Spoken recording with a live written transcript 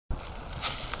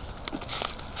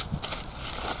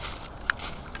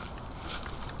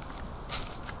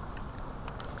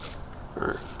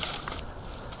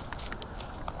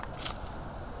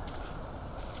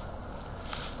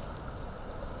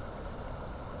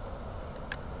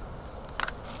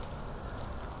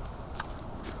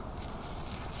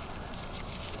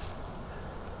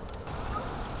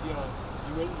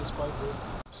fight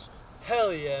this.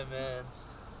 Hell yeah, man.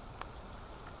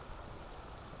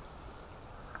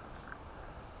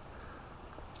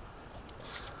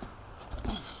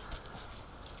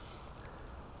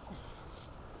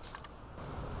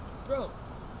 Bro,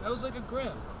 that was like a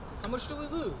gram. How much did we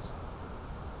lose?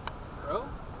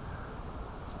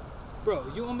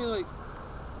 Bro, you owe me like...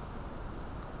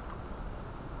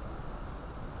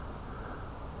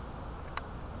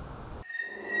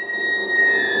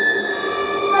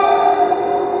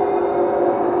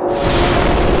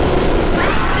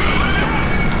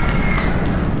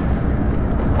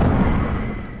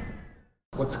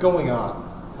 What's going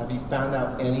on? Have you found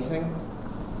out anything?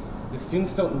 The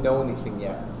students don't know anything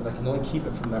yet, but I can only keep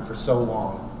it from them for so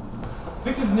long.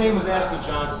 Victim's name was Ashley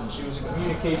Johnson. She was a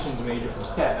communications major from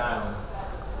Staten Island.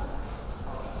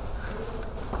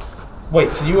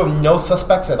 Wait, so you have no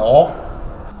suspects at all?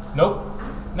 Nope,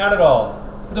 not at all.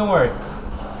 But don't worry.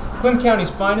 Clinton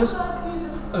County's finest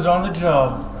is on the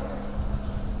job.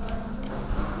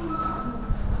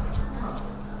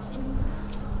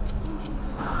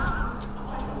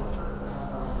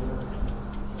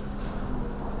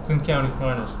 Clinton County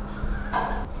finest.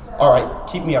 Alright,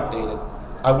 keep me updated.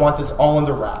 I want this all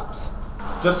under wraps.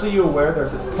 Just so you're aware,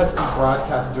 there's this pesky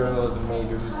broadcast journalism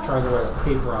major who's trying to write a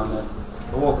paper on this.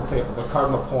 The local paper, the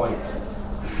Cardinal Points.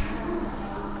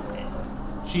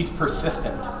 She's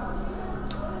persistent.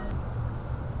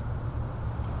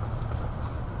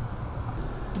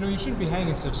 You know, you shouldn't be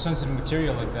hanging such sensitive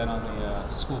material like that on the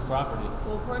school property.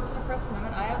 Well, according to the First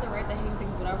Amendment, I have the right to hang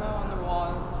things whatever I want on the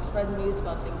wall and spread news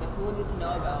about things that people need to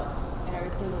know about and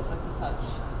everything like the such.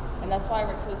 And that's why I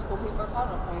write for the school paper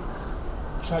Cardinal Points.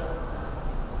 Shut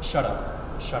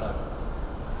up.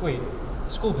 Wait,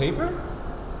 school paper?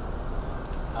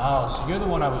 Oh, so you're the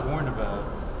one I was warned about.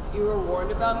 You were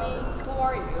warned about me? Who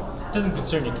are you? Doesn't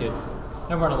concern you, kid.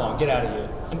 Now run along, get out of here.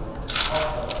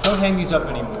 Don't hang these up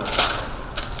anymore.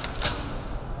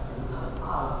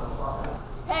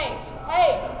 Hey!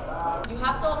 You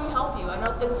have to let me help you. I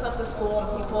know things about the school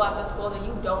and people at the school that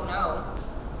you don't know.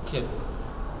 Kid,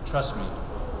 trust me.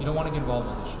 You don't want to get involved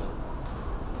with this shit.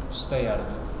 Just stay out of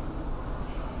it.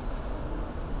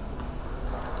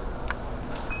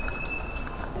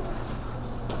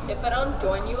 If I don't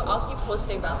join you, I'll keep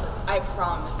posting about this. I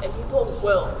promise. And people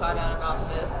will find out about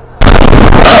this.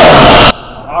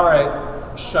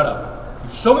 Alright, shut up. You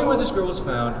show me where this girl was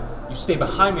found, you stay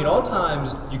behind me at all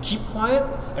times, you keep quiet,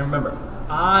 and remember,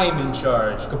 I'm in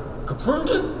charge.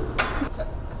 Comprende?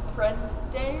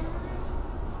 Comprende?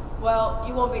 Well,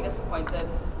 you won't be disappointed.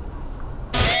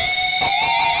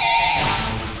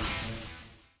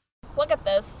 Look at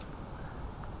this.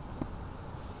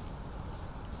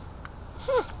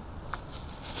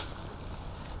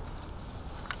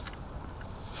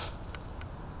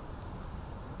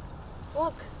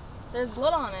 Look, there's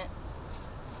blood on it.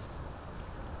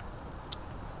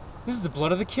 This is the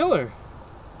blood of the killer.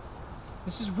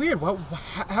 This is weird.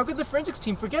 How could the forensics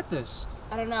team forget this?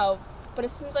 I don't know, but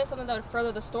it seems like something that would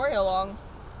further the story along.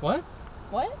 What?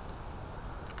 What?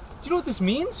 Do you know what this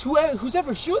means? Who's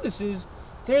ever sure this is,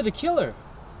 they're the killer.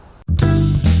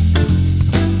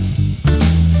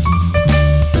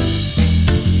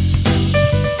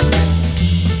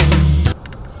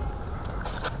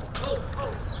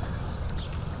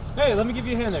 Hey, let me give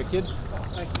you a hand there, kid.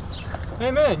 Thank you. Hey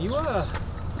man, you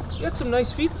got some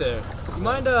nice feet there. You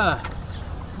mind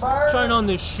trying on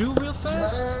this shoe real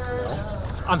fast? No.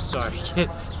 I'm sorry, kid.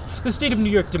 The state of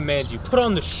New York demands you. Put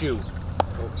on the shoe.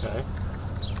 Okay.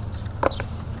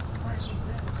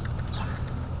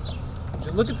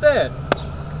 Look at that.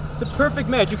 It's a perfect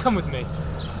match. You come with me.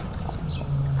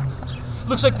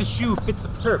 Looks like the shoe fits the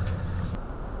perp.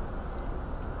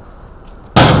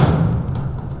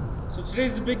 So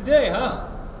today's the big day, huh?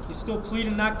 You still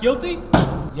pleading not guilty?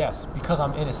 Yes, because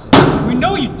I'm innocent. We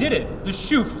know you did it. The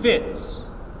shoe fits.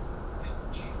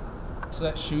 So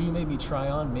that shoe you made me try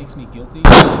on makes me guilty?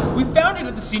 We found it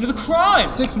at the scene of the crime.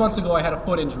 6 months ago I had a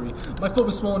foot injury. My foot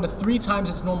was swollen to 3 times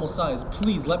its normal size.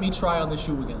 Please, let me try on the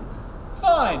shoe again.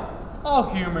 Fine. I'll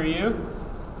humor you.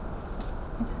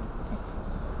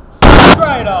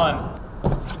 Try it on.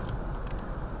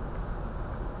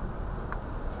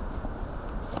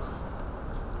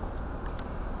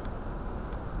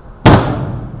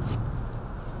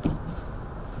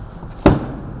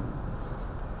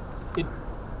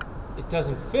 It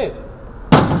doesn't fit.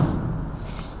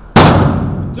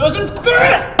 It doesn't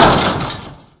fit!